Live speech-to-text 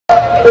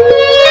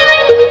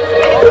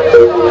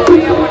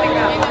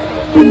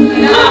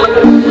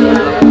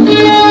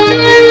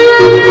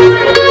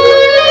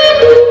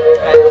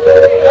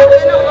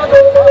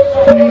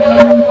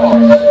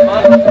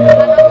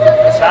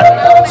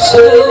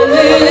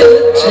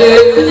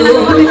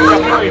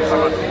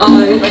I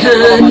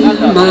can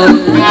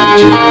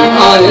imagine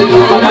I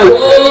warm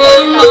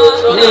my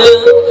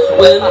hand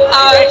when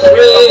I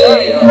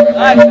pray.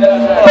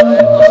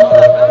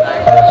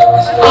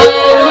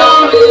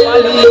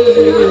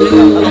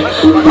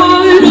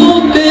 I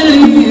don't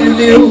believe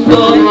you,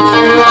 but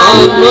I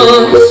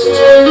must.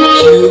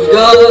 You've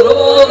got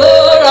all the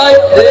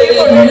right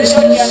things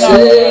to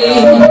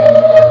say,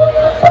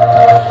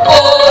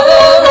 all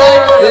the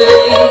right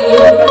things,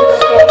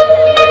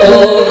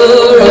 all the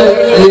right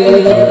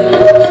things,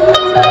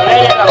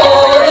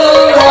 all the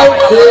right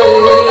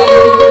things.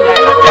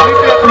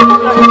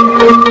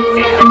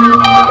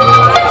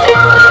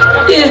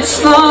 It's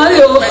not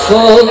your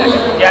fault.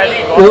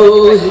 No,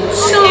 it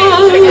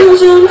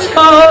doesn't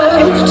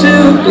have to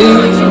be.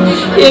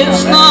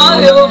 It's not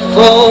your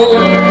fault.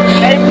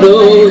 No,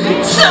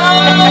 it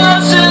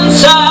doesn't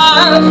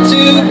have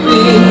to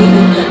be.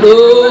 No.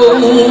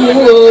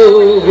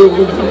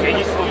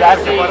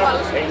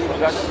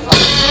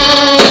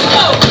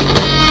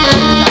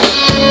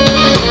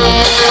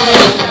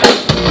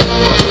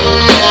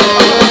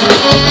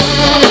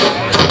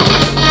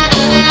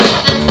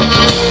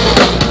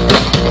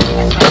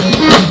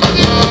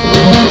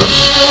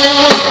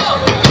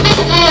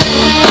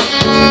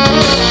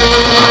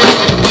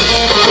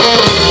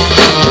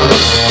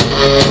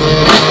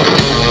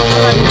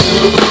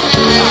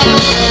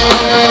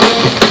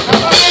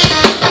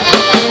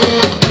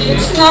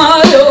 It's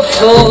not your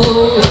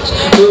fault,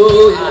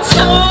 no, it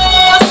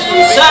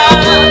doesn't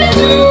have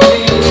to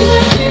be.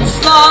 It's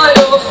not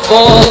your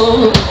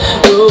fault,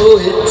 no,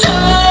 it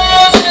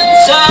doesn't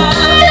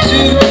have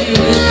to be.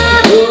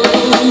 No,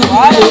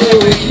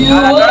 if you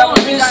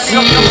won't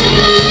receive me,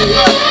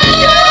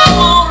 you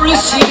won't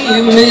receive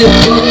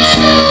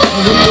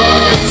me.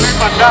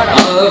 I've got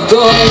all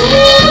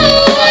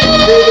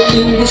the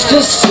things to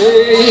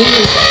say,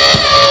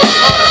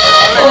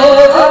 all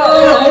the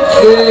right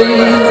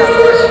things,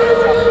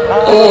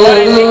 all the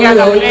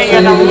right things,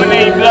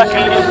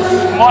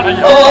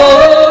 all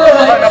the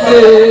right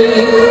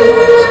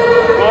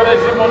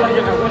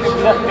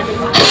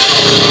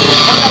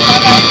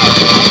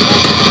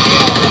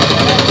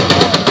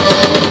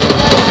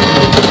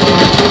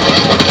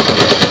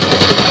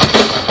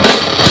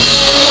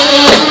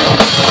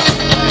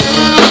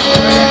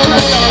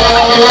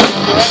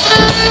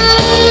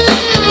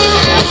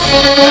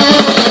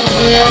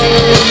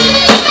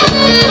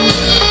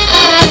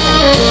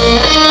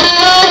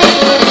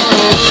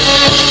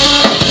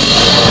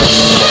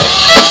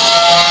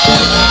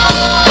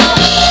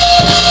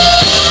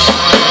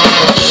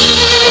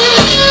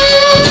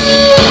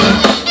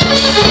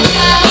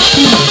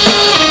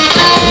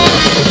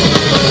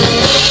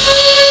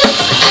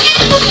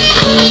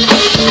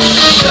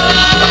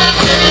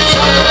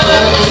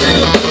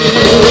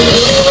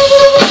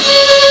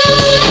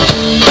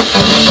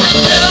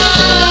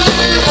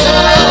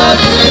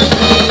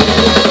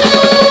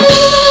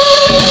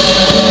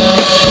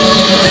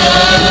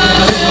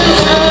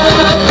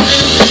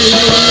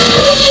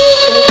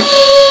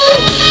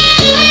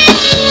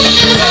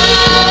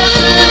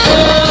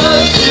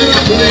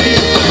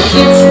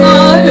It's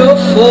not your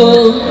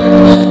fault,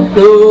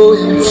 no,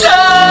 it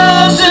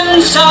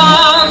doesn't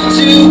have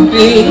to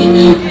be.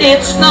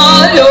 It's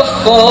not your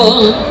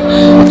fault,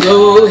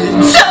 no, it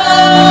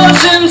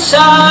doesn't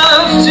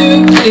have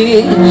to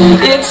be.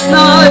 It's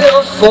not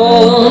your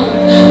fault,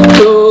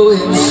 no,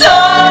 it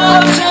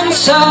doesn't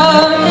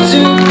have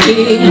to be.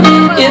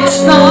 It's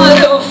not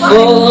your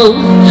fault,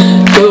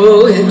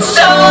 no, it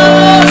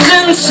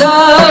doesn't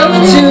have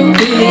to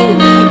be.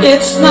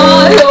 It's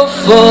not your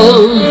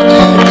fault,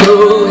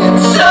 no.